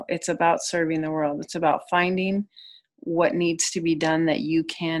it's about serving the world. It's about finding what needs to be done that you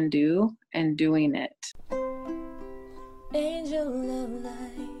can do and doing it. Angel of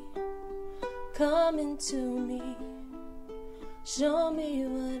light, come into me. Show me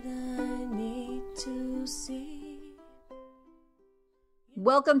what I need to see.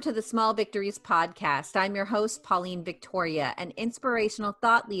 Welcome to the Small Victories podcast. I'm your host, Pauline Victoria, an inspirational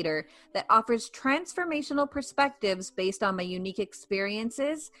thought leader that offers transformational perspectives based on my unique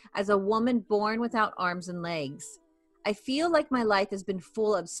experiences as a woman born without arms and legs. I feel like my life has been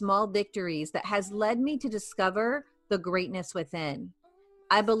full of small victories that has led me to discover the greatness within.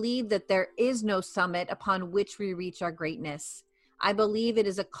 I believe that there is no summit upon which we reach our greatness. I believe it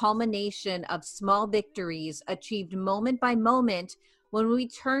is a culmination of small victories achieved moment by moment when we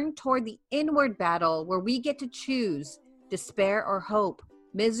turn toward the inward battle where we get to choose despair or hope,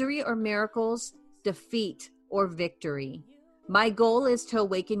 misery or miracles, defeat or victory. My goal is to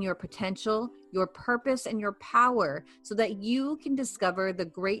awaken your potential, your purpose, and your power so that you can discover the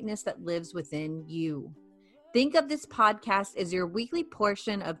greatness that lives within you. Think of this podcast as your weekly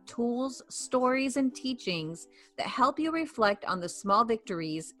portion of tools, stories, and teachings that help you reflect on the small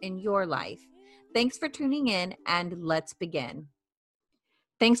victories in your life. Thanks for tuning in, and let's begin.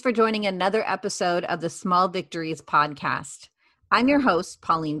 Thanks for joining another episode of the Small Victories podcast. I'm your host,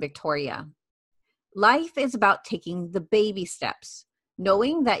 Pauline Victoria. Life is about taking the baby steps.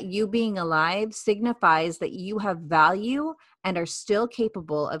 Knowing that you being alive signifies that you have value and are still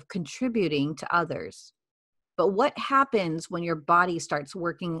capable of contributing to others. But what happens when your body starts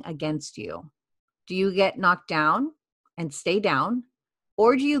working against you? Do you get knocked down and stay down?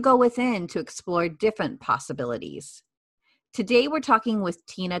 Or do you go within to explore different possibilities? Today, we're talking with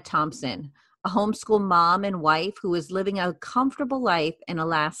Tina Thompson, a homeschool mom and wife who is living a comfortable life in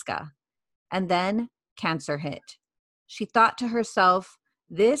Alaska. And then cancer hit. She thought to herself,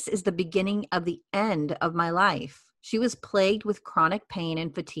 this is the beginning of the end of my life. She was plagued with chronic pain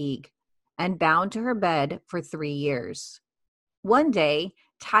and fatigue and bound to her bed for 3 years. One day,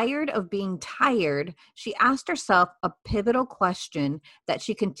 tired of being tired, she asked herself a pivotal question that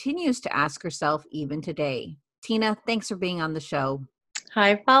she continues to ask herself even today. Tina, thanks for being on the show.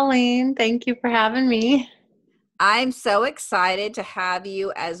 Hi, Pauline. Thank you for having me. I'm so excited to have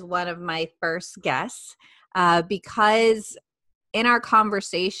you as one of my first guests because in our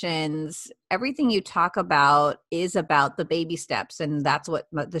conversations, everything you talk about is about the baby steps, and that's what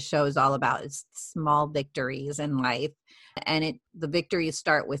the show is all about. It's small victories in life, and the victories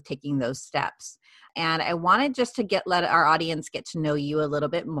start with taking those steps. And I wanted just to let our audience get to know you a little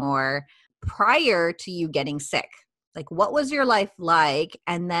bit more. Prior to you getting sick, like what was your life like?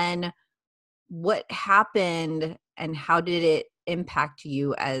 And then what happened and how did it impact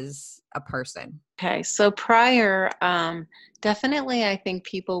you as a person? Okay, so prior, definitely I think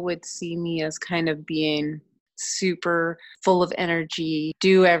people would see me as kind of being super full of energy,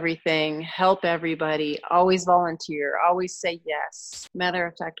 do everything, help everybody, always volunteer, always say yes. Matter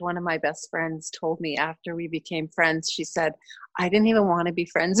of fact, one of my best friends told me after we became friends, she said, I didn't even want to be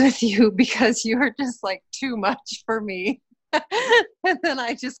friends with you because you were just like too much for me. And then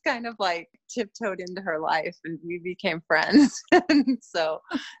I just kind of like tiptoed into her life and we became friends. And so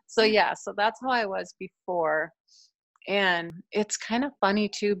that's how I was before. And it's kind of funny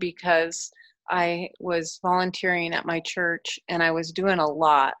too, because I was volunteering at my church and I was doing a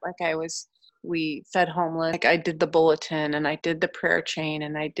lot. We fed homeless. Like I did the bulletin and I did the prayer chain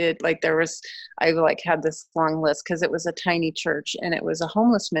and I had this long list because it was a tiny church and it was a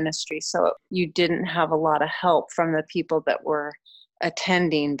homeless ministry. So you didn't have a lot of help from the people that were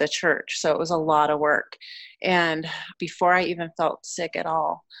attending the church. So it was a lot of work. And before I even felt sick at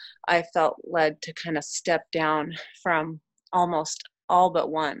all, I felt led to kind of step down from almost all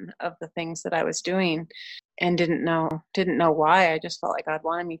but one of the things that I was doing and didn't know why. I just felt like God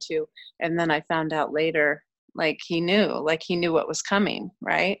wanted me to. And then I found out later, he knew what was coming.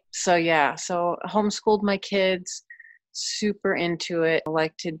 Right. So homeschooled my kids, super into it. I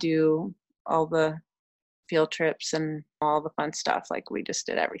like to do all the field trips and all the fun stuff. We just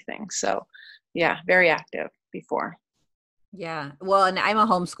did everything. So yeah, very active before. Yeah. Well, and I'm a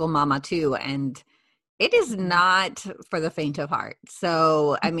homeschool mama too. And it is not for the faint of heart.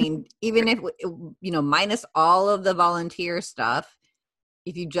 So, I mean, even if, minus all of the volunteer stuff,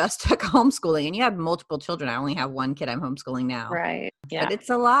 if you just took homeschooling and you have multiple children, I only have one kid I'm homeschooling now. Right. Yeah. But it's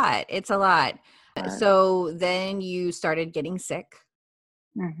a lot. So then you started getting sick.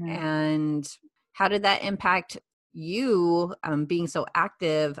 Mm-hmm. And how did that impact you being so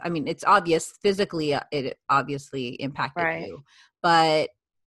active? I mean, it's obvious physically, it obviously impacted you, but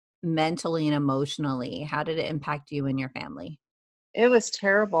mentally and emotionally, how did it impact you and your family? It was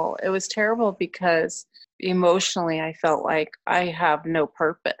terrible. It was terrible because emotionally I felt like I have no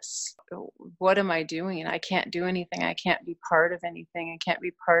purpose. What am I doing? I can't do anything. I can't be part of anything. I can't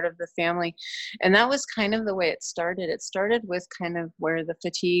be part of the family. And that was kind of the way it started. It started with kind of where the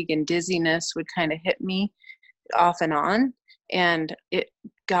fatigue and dizziness would kind of hit me off and on. And it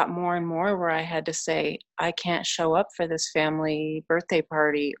got more and more where I had to say, I can't show up for this family birthday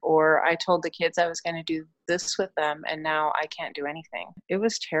party, or I told the kids I was going to do this with them, and now I can't do anything. It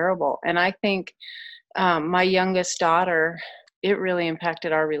was terrible. And I think my youngest daughter, it really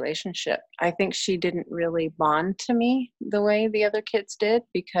impacted our relationship. I think she didn't really bond to me the way the other kids did,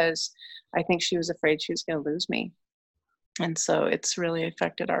 because I think she was afraid she was going to lose me. And so it's really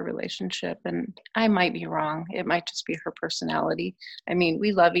affected our relationship. And I might be wrong. It might just be her personality. I mean,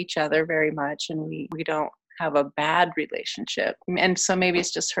 we love each other very much, and we don't have a bad relationship. And so maybe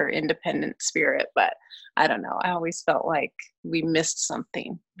it's just her independent spirit, but I don't know. I always felt like we missed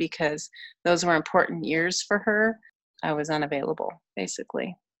something because those were important years for her. I was unavailable,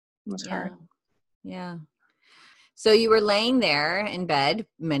 basically. It was hard. Yeah. So you were laying there in bed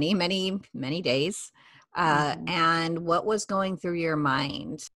many, many, many days. And what was going through your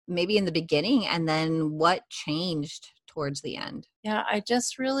mind, maybe in the beginning, and then what changed towards the end? Yeah,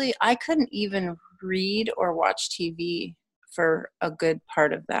 I couldn't even read or watch TV for a good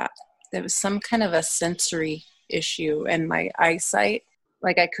part of that. There was some kind of a sensory issue in my eyesight.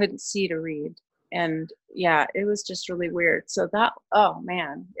 Like I couldn't see to read. And yeah, it was just really weird. So that, oh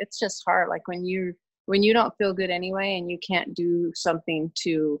man, it's just hard. Like when you don't feel good anyway, and you can't do something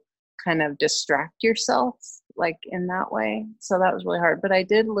to kind of distract yourself like in that way. So that was really hard. But I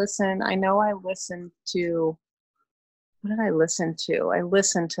did listen. I know I listened to, what did I listen to? I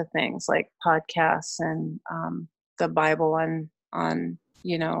listened to things like podcasts and the Bible on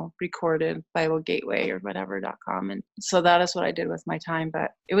recorded Bible Gateway or whatever.com. And so that is what I did with my time.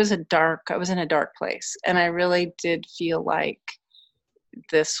 But I was in a dark place. And I really did feel like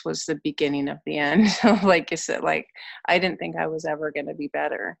this was the beginning of the end. Like I said, like I didn't think I was ever going to be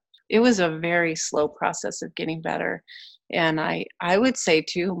better. It was a very slow process of getting better. And I would say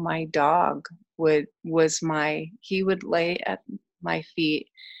too, my dog would lay at my feet.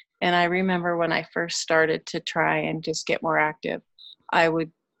 And I remember when I first started to try and just get more active, I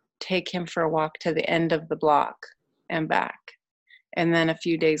would take him for a walk to the end of the block and back. And then a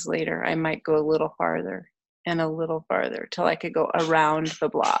few days later, I might go a little farther and a little farther till I could go around the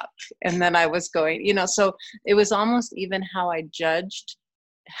block. And then I was going, so it was almost even how I judged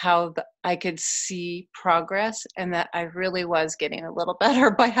how I could see progress, and that I really was getting a little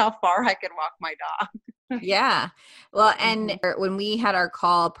better by how far I could walk my dog. Yeah. Well, and when we had our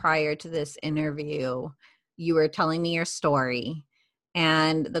call prior to this interview, you were telling me your story,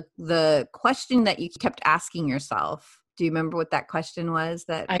 and the question that you kept asking yourself, do you remember what that question was?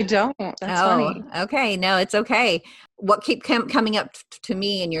 That I don't. That's funny. Okay. No, it's okay. What kept coming up to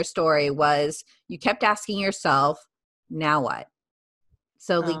me in your story was you kept asking yourself, now what?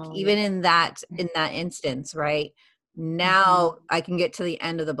 So like even in that instance, right? Now I can get to the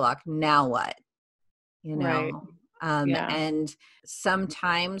end of the block. Now what? Right. And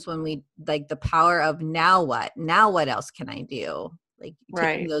sometimes when we like the power of now what else can I do? Like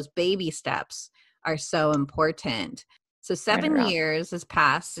taking those baby steps are so important. So 7 years has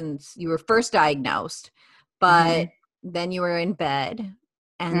passed since you were first diagnosed, but then you were in bed,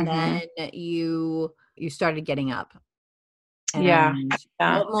 and then you started getting up. And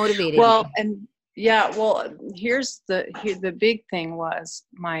what motivated you? Here's the big thing was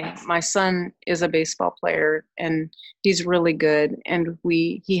my son is a baseball player, and he's really good, and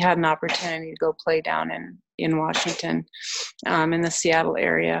he had an opportunity to go play down in Washington, in the Seattle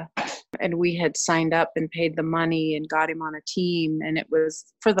area, and we had signed up and paid the money and got him on a team, and it was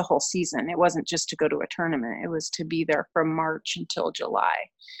for the whole season. It wasn't just to go to a tournament. It was to be there from March until July.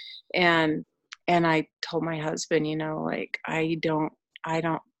 And I told my husband, like, I don't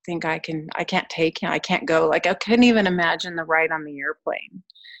think I can't take him. I can't go. Like, I couldn't even imagine the ride on the airplane,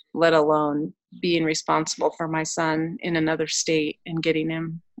 let alone being responsible for my son in another state and getting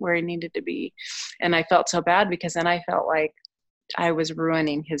him where he needed to be. And I felt so bad because then I felt like I was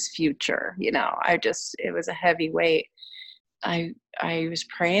ruining his future. It was a heavy weight. I was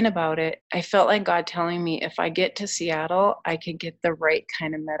praying about it. I felt like God telling me if I get to Seattle, I could get the right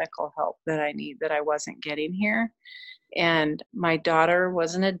kind of medical help that I need that I wasn't getting here. And my daughter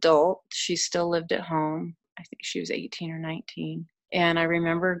was an adult. She still lived at home. I think she was 18 or 19. And I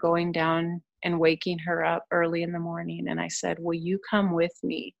remember going down and waking her up early in the morning. And I said, will you come with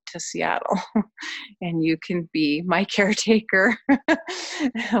me to Seattle? And you can be my caretaker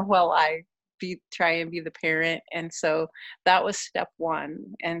while I try and be the parent. And so that was step one.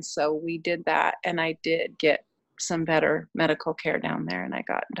 And so we did that, and I did get some better medical care down there, and I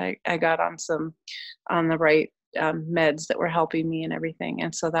got on the right meds that were helping me and everything.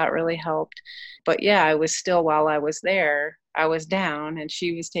 And so that really helped. But yeah, I was still, while I was there, I was down and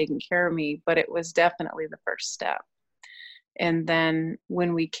she was taking care of me, but it was definitely the first step. And then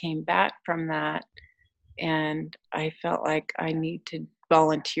when we came back from that, and I felt like I need to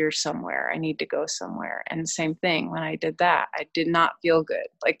volunteer somewhere, I need to go somewhere. And same thing, when I did that, I did not feel good.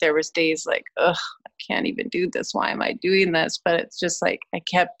 Like there was days like, ugh, I can't even do this. Why am I doing this? But it's just like, I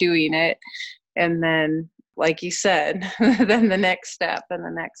kept doing it. And then, like you said, then the next step and the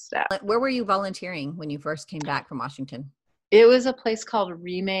next step. Where were you volunteering when you first came back from Washington? It was a place called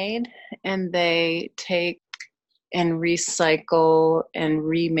Remade, and they take and recycle and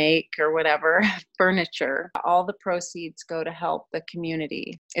remake or whatever furniture. All the proceeds go to help the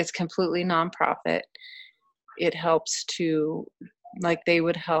community. It's completely nonprofit. It helps to, like, they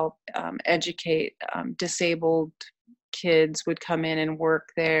would help educate disabled kids would come in and work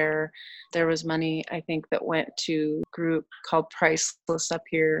there. There was money, I think, that went to a group called Priceless up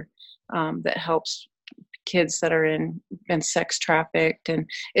here that helps kids that are been sex trafficked, and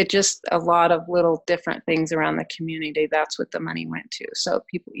it just a lot of little different things around the community. That's what the money went to. So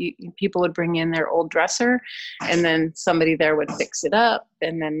people would bring in their old dresser, and then somebody there would fix it up,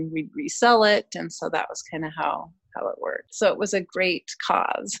 and then we'd resell it. And so that was kind of how it worked. So it was a great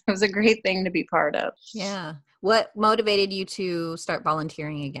cause. It was a great thing to be part of. Yeah. What motivated you to start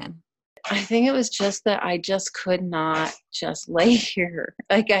volunteering again? I think it was just that I just could not just lay here.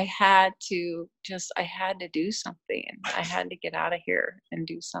 Like I had to do something. I had to get out of here and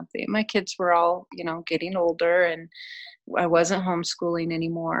do something. My kids were all, getting older, and I wasn't homeschooling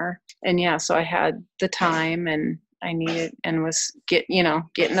anymore. And yeah, so I had the time, and I needed, and was getting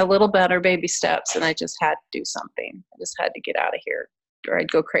a little better, baby steps. And I just had to do something. I just had to get out of here or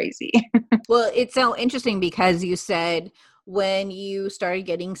I'd go crazy. Well, it's so interesting because you said when you started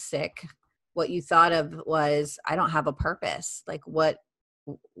getting sick, what you thought of was, I don't have a purpose. Like what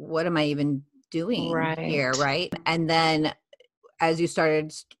am I even doing here? Right. And then as you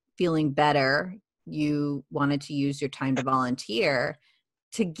started feeling better, you wanted to use your time to volunteer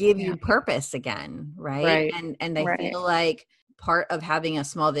to give you purpose again. Right. And I feel like part of having a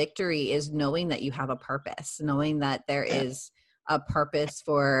small victory is knowing that you have a purpose, knowing that there is a purpose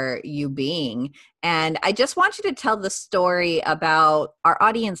for you being. And I just want you to tell the story about, our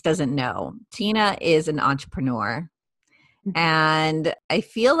audience doesn't know, Tina is an entrepreneur. And I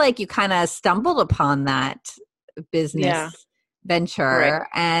feel like you kind of stumbled upon that business venture. Right.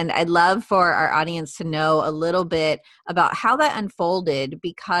 And I'd love for our audience to know a little bit about how that unfolded,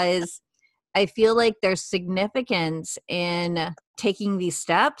 because I feel like there's significance in taking these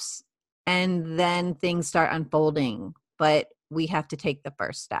steps and then things start unfolding. But we have to take the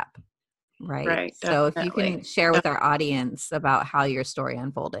first step, right? So if you can share with our audience about how your story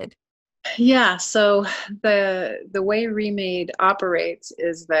unfolded. Yeah, so the way Remade operates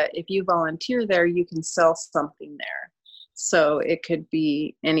is that if you volunteer there, you can sell something there. So it could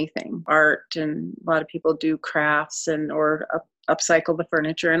be anything, art, and a lot of people do crafts or upcycle the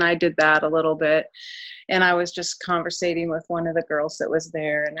furniture, and I did that a little bit. And I was just conversating with one of the girls that was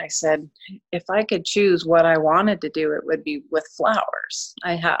there, and I said, if I could choose what I wanted to do, it would be with flowers.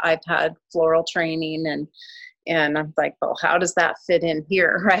 I've had floral training, and I'm like, well, how does that fit in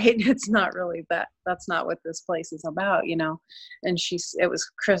here, right? It's not really that's not what this place is about, And it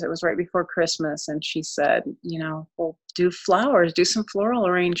was right before Christmas, and she said, well, do flowers, do some floral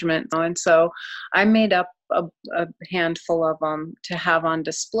arrangement. And so I made up a handful of them to have on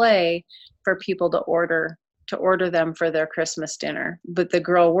display for people to order them for their Christmas dinner. But the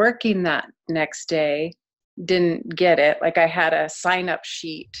girl working that next day didn't get it. Like I had a sign up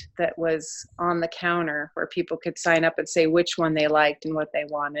sheet that was on the counter where people could sign up and say which one they liked and what they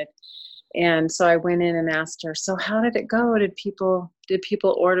wanted. And so I went in and asked her, so how did it go? Did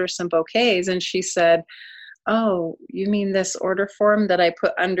people order some bouquets? And she said, oh, you mean this order form that I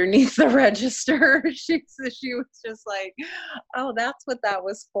put underneath the register? She was just like, oh, that's what that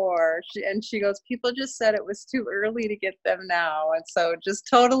was for. She goes, people just said it was too early to get them now. And so just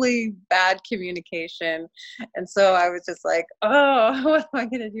totally bad communication. And so I was just like, oh, what am I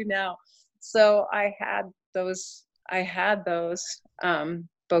going to do now? So I had those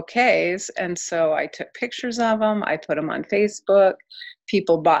bouquets. And so I took pictures of them. I put them on Facebook.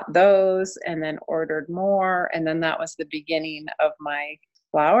 People bought those and then ordered more. And then that was the beginning of my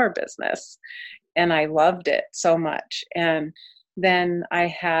flower business. And I loved it so much. And then I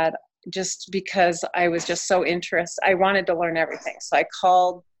had, just because I was just so interested, I wanted to learn everything. So I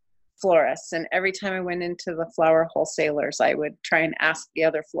called florists. And every time I went into the flower wholesalers, I would try and ask the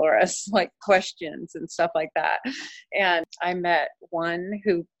other florists like questions and stuff like that. And I met one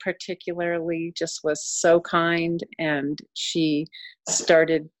who particularly just was so kind, and she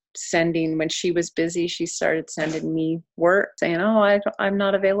started sending, when she was busy, she started sending me work saying, oh, I'm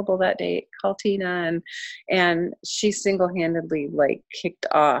not available that day, call Tina. And she single-handedly like kicked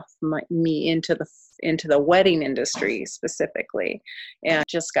off me into the wedding industry specifically, and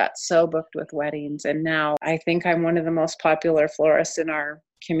just got so booked with weddings. And now I think I'm one of the most popular florists in our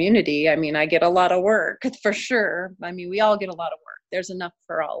community. I mean, I get a lot of work for sure. I mean, we all get a lot of work. There's enough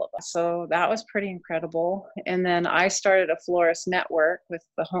for all of us. So that was pretty incredible. And then I started a florist network with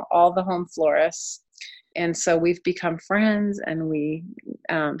all the home florists. And so we've become friends. And we,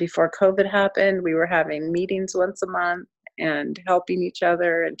 before COVID happened, we were having meetings once a month and helping each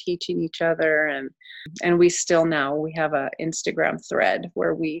other and teaching each other. And we still now, we have an Instagram thread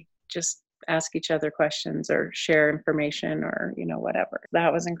where we just ask each other questions or share information or, whatever.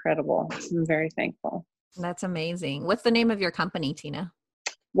 That was incredible. I'm very thankful. That's amazing. What's the name of your company, Tina?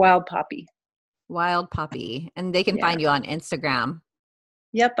 Wild Poppy. Wild Poppy. And they can find you on Instagram.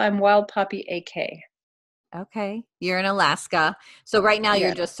 Yep. I'm Wild Poppy AK. Okay. You're in Alaska. So right now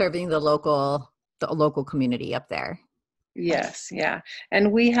you're just serving the local community up there. Yes. Yeah.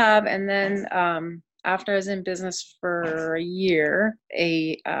 And then after I was in business for a year,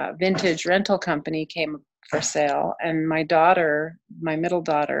 a vintage rental company came for sale. And my middle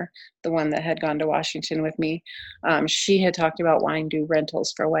daughter, the one that had gone to Washington with me, she had talked about wanting to do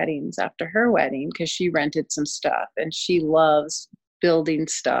rentals for weddings after her wedding, because she rented some stuff and she loves building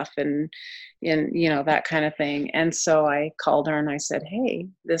stuff and that kind of thing. And so I called her and I said, hey,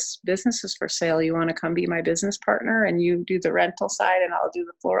 this business is for sale. You want to come be my business partner, and you do the rental side and I'll do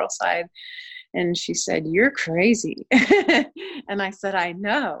the floral side? And she said, you're crazy. And I said, I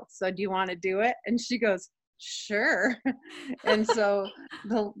know. So do you want to do it? And she goes, sure. And so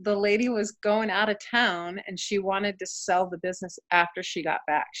the lady was going out of town and she wanted to sell the business after she got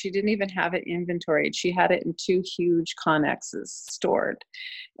back. She didn't even have it inventoried. She had it in 2 huge Connexes stored.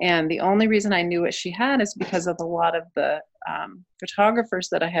 And the only reason I knew what she had is because of a lot of the photographers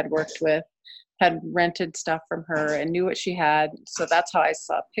that I had worked with had rented stuff from her and knew what she had. So that's how I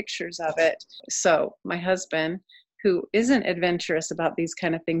saw pictures of it. So my husband, who isn't adventurous about these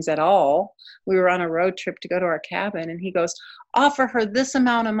kind of things at all, we were on a road trip to go to our cabin, and he goes, offer her this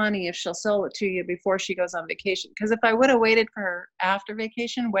amount of money if she'll sell it to you before she goes on vacation. Because if I would have waited for her after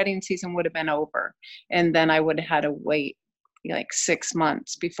vacation, wedding season would have been over. And then I would have had to wait like 6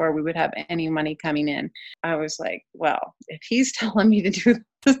 months before we would have any money coming in. I was like, well, if he's telling me to do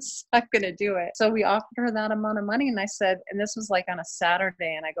this, I'm going to do it. So we offered her that amount of money. And I said, and this was like on a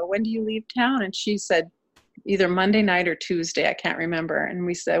Saturday, and I go, when do you leave town? And she said, either Monday night or Tuesday, I can't remember. And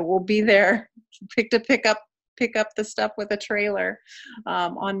we said, we'll be there, pick up the stuff with a trailer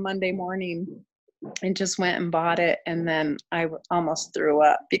on Monday morning, and just went and bought it. And then I almost threw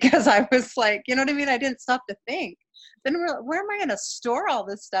up because I was like, you know what I mean? I didn't stop to think. Then where am I going to store all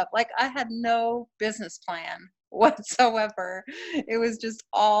this stuff? Like, I had no business plan whatsoever. It was just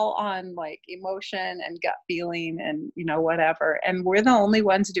all on like emotion and gut feeling and whatever. And we're the only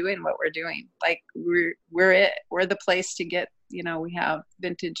ones doing what we're doing. Like, we're the place to get, we have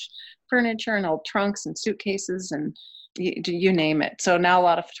vintage furniture and old trunks and suitcases and you name it. So now a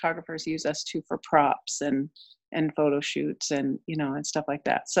lot of photographers use us too for props and photo shoots and and stuff like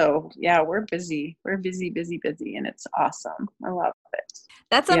that. So yeah, we're busy, and it's awesome. I love it.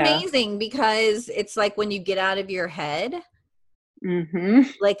 That's amazing, because it's like when you get out of your head, mm-hmm.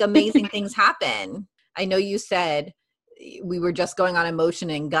 like amazing things happen. I know you said we were just going on emotion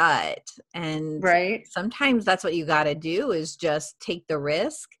and gut, and right. Sometimes that's what you got to do, is just take the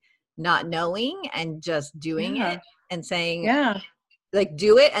risk, not knowing, and just doing it and saying, like,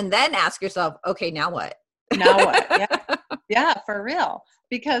 do it. And then ask yourself, okay, now what? Now what? Yeah. Yeah, for real.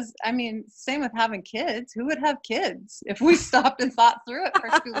 Because I mean, same with having kids. Who would have kids if we stopped and thought through it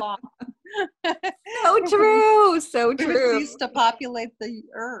for too long? So true. So We would true. cease to populate the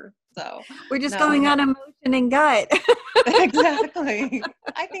earth. So we're just going on emotion and gut. Exactly.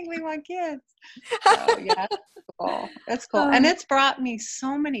 I think we want kids. So yeah, it's cool. It's cool. And it's brought me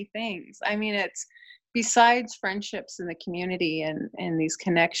so many things. I mean, it's besides friendships in the community and these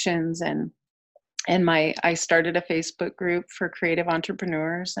connections and I started a Facebook group for creative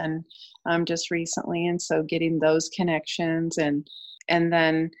entrepreneurs and just recently. And so getting those connections and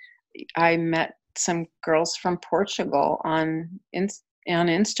then I met some girls from Portugal on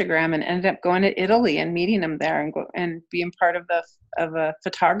Instagram and ended up going to Italy and meeting them there and being part of the of a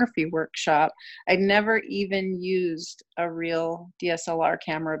photography workshop. I'd never even used a real DSLR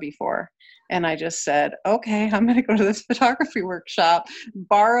camera before. And I just said, okay, I'm going to go to this photography workshop,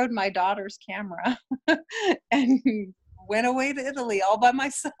 borrowed my daughter's camera and went away to Italy all by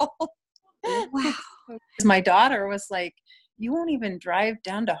myself. Wow. My daughter was like, you won't even drive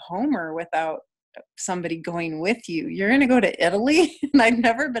down to Homer without somebody going with you. You're going to go to Italy? And I've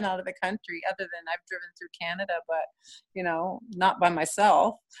never been out of the country other than I've driven through Canada, but, not by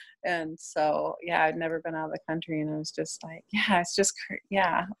myself. And so, yeah, I'd never been out of the country. And I was just like, yeah, it's just,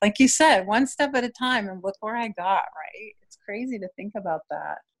 like you said, one step at a time, and look where I got, right? It's crazy to think about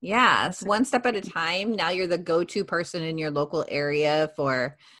that. Yeah, it's one step at a time. Now you're the go-to person in your local area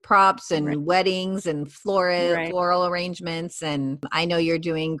for props and weddings and floral arrangements. And I know you're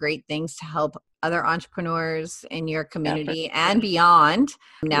doing great things to help other entrepreneurs in your community and beyond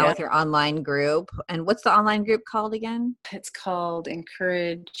now with your online group. And what's the online group called again? It's called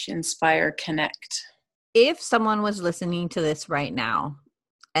Encourage, Inspire, Connect. If someone was listening to this right now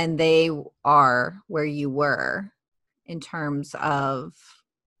and they are where you were in terms of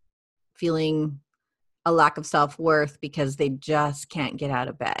feeling a lack of self-worth because they just can't get out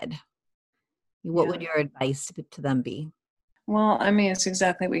of bed, what would your advice to them be? Well, I mean, it's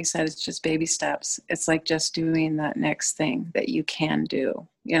exactly what you said. It's just baby steps. It's like just doing that next thing that you can do,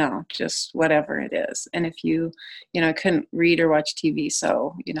 just whatever it is. And if I couldn't read or watch TV,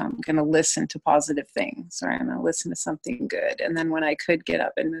 so, I'm going to listen to positive things, or I'm going to listen to something good. And then when I could get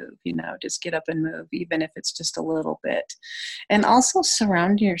up and move, just get up and move, even if it's just a little bit. And also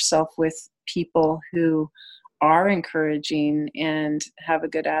surround yourself with people who are encouraging and have a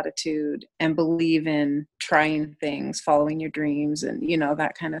good attitude and believe in trying things, following your dreams, and,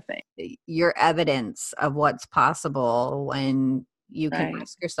 that kind of thing. Your evidence of what's possible when you can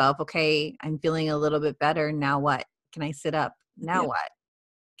ask yourself, okay, I'm feeling a little bit better. Now what? Can I sit up? Now what?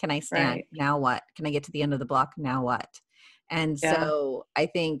 Can I stand? Now what? Can I get to the end of the block? Now what? And so I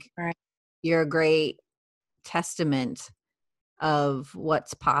think you're a great testament of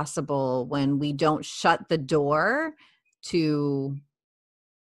what's possible when we don't shut the door to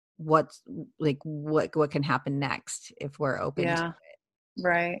what can happen next if we're open to it.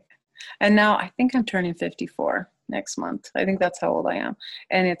 Right. And now I think I'm turning 54 next month. I think that's how old I am.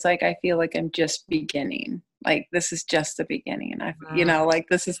 And it's like, I feel like I'm just beginning. Like, this is just the beginning.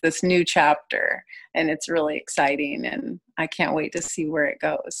 This is this new chapter, and it's really exciting, and I can't wait to see where it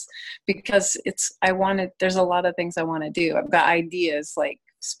goes, because there's a lot of things I want to do. I've got ideas like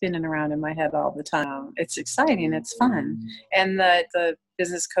spinning around in my head all the time. It's exciting. It's fun. And the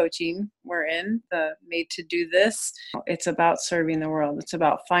business coaching we're in, the Made to Do This, it's about serving the world. It's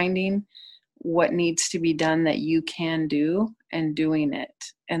about finding what needs to be done that you can do and doing it.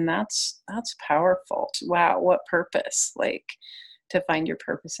 And that's powerful. Wow. What purpose, to find your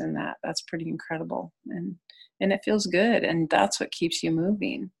purpose in that. That's pretty incredible. And it feels good. And that's what keeps you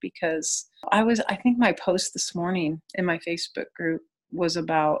moving, because I think my post this morning in my Facebook group was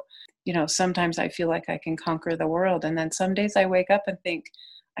about, sometimes I feel like I can conquer the world. And then some days I wake up and think,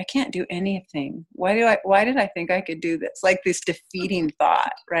 I can't do anything. Why did I think I could do this? Like this defeating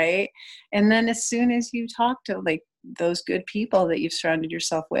thought, right? And then as soon as you talk to those good people that you've surrounded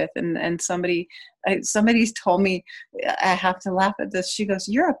yourself with, and somebody's told me, I have to laugh at this. She goes,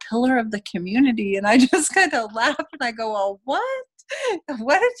 "You're a pillar of the community." And I just kind of laughed and I go, "Well, what?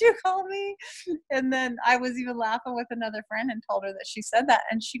 What did you call me?" And then I was even laughing with another friend and told her that she said that.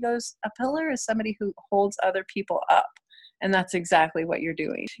 And she goes, "A pillar is somebody who holds other people up." And that's exactly what you're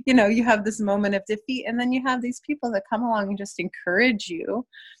doing. You have this moment of defeat, and then you have these people that come along and just encourage you.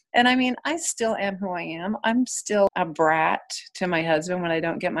 And I mean, I still am who I am. I'm still a brat to my husband when I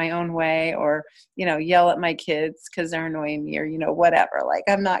don't get my own way, or, yell at my kids because they're annoying me, or, whatever. Like,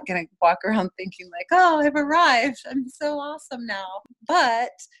 I'm not going to walk around thinking like, oh, I've arrived. I'm so awesome now. But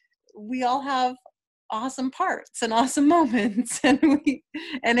we all have awesome parts and awesome moments. And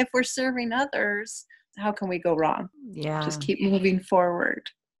if we're serving others, how can we go wrong? Yeah. Just keep moving forward.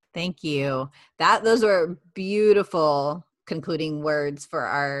 Thank you. Those were beautiful concluding words for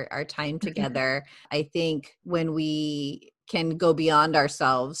our time together. I think when we can go beyond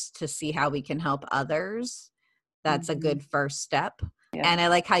ourselves to see how we can help others, that's a good first step. Yeah. And I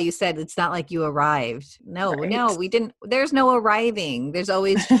like how you said, it's not like you arrived. No, we didn't. There's no arriving. There's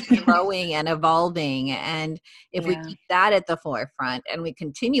always growing and evolving. And if we keep that at the forefront and we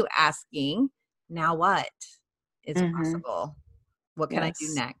continue asking, now what is possible? What can I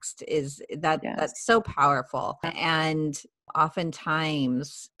do next? That's so powerful. And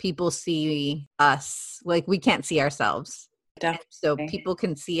oftentimes people see us like we can't see ourselves. Definitely. So people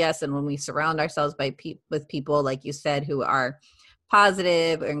can see us. And when we surround ourselves with people, like you said, who are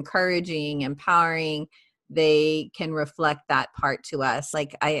positive, encouraging, empowering, they can reflect that part to us.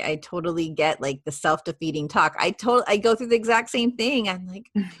 Like I totally get like the self-defeating talk. I go through the exact same thing. I'm like,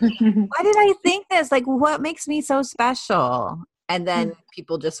 why did I think this? Like, what makes me so special? And then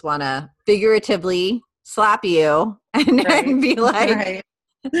people just want to figuratively slap you and, and be like,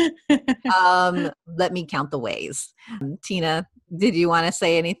 let me count the ways. Tina, did you want to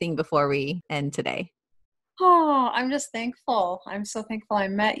say anything before we end today? Oh, I'm just thankful. I'm so thankful I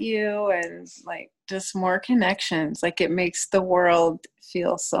met you, and like just more connections. Like it makes the world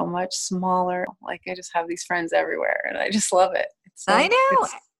feel so much smaller. Like I just have these friends everywhere and I just love it. I know.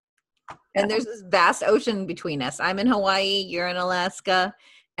 And there's this vast ocean between us. I'm in Hawaii, you're in Alaska,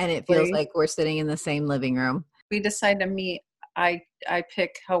 and it feels like we're sitting in the same living room. We decide to meet. I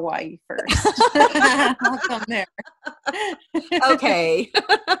pick Hawaii first. I'll come there. Okay.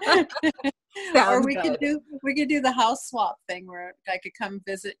 Or we could do the house swap thing where I could come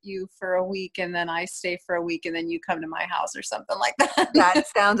visit you for a week and then I stay for a week and then you come to my house or something like that. That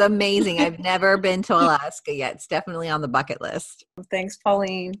sounds amazing. I've never been to Alaska yet. It's definitely on the bucket list. Thanks,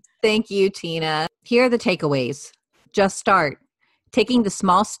 Pauline. Thank you, Tina. Here are the takeaways. Just start. Taking the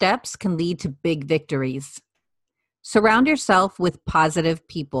small steps can lead to big victories. Surround yourself with positive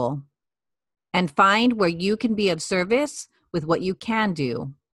people and find where you can be of service with what you can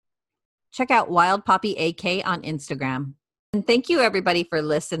do. Check out Wild Poppy AK on Instagram. And thank you everybody for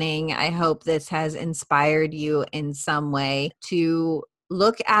listening. I hope this has inspired you in some way to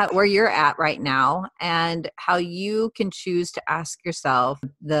look at where you're at right now and how you can choose to ask yourself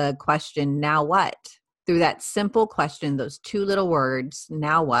the question, now what? Through that simple question, those two little words,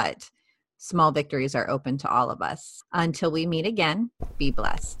 now what? Small victories are open to all of us. Until we meet again, be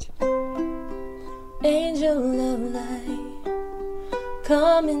blessed. Angel of light,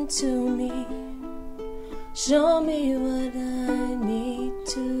 come into me. Show me what I need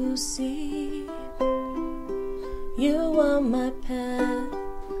to see. You are my path,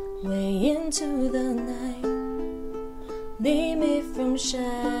 way into the night. Lead me from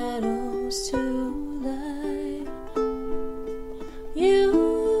shadows to light. You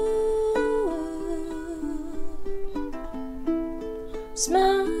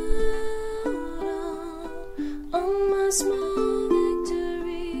smile on my small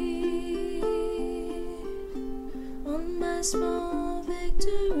victory, on my small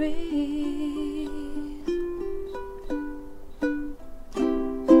victory.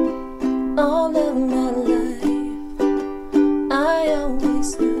 All of my life, I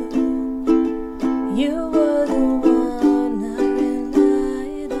always knew you